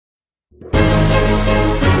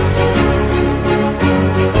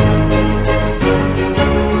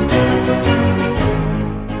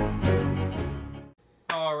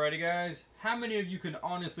guys, how many of you can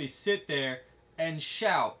honestly sit there and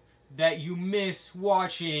shout that you miss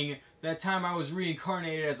watching that time I was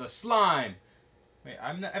reincarnated as a slime? Wait,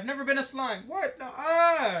 I've never been a slime. What?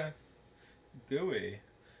 No, gooey.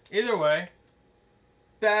 Either way,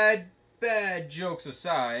 bad jokes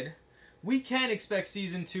aside, we can expect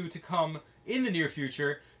Season 2 to come in the near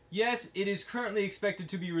future. Yes, it is currently expected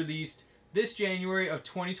to be released this January of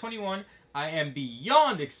 2021. I am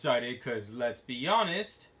beyond excited because, let's be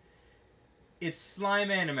honest, it's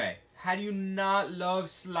slime anime. How do you not love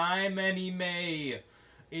slime anime?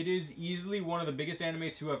 It is easily one of the biggest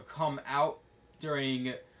anime to have come out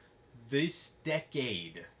during this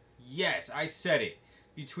decade. Yes, I said it.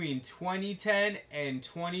 Between 2010 and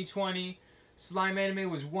 2020, slime anime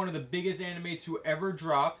was one of the biggest anime to ever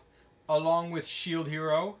drop, along with Shield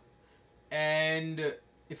Hero. And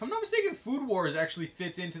if I'm not mistaken, Food Wars actually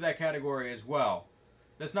fits into that category as well.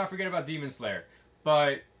 Let's not forget about Demon Slayer.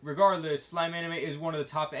 But regardless, slime anime is one of the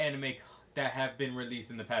top anime that have been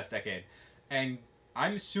released in the past decade. And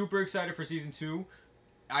I'm super excited for Season 2.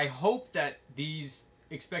 I hope that these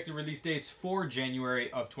expected release dates for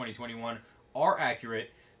January of 2021 are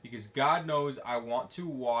accurate, because God knows I want to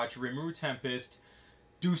watch Rimuru Tempest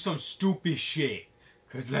do some stupid shit.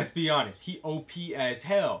 Because let's be honest, he OP as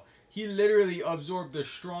hell. He literally absorbed the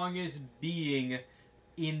strongest being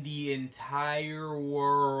in the entire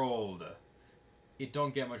world. It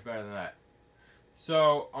don't get much better than that.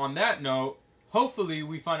 So, on that note, hopefully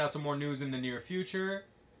we find out some more news in the near future.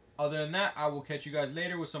 Other than that, I will catch you guys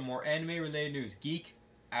later with some more anime-related news. Geek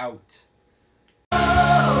out.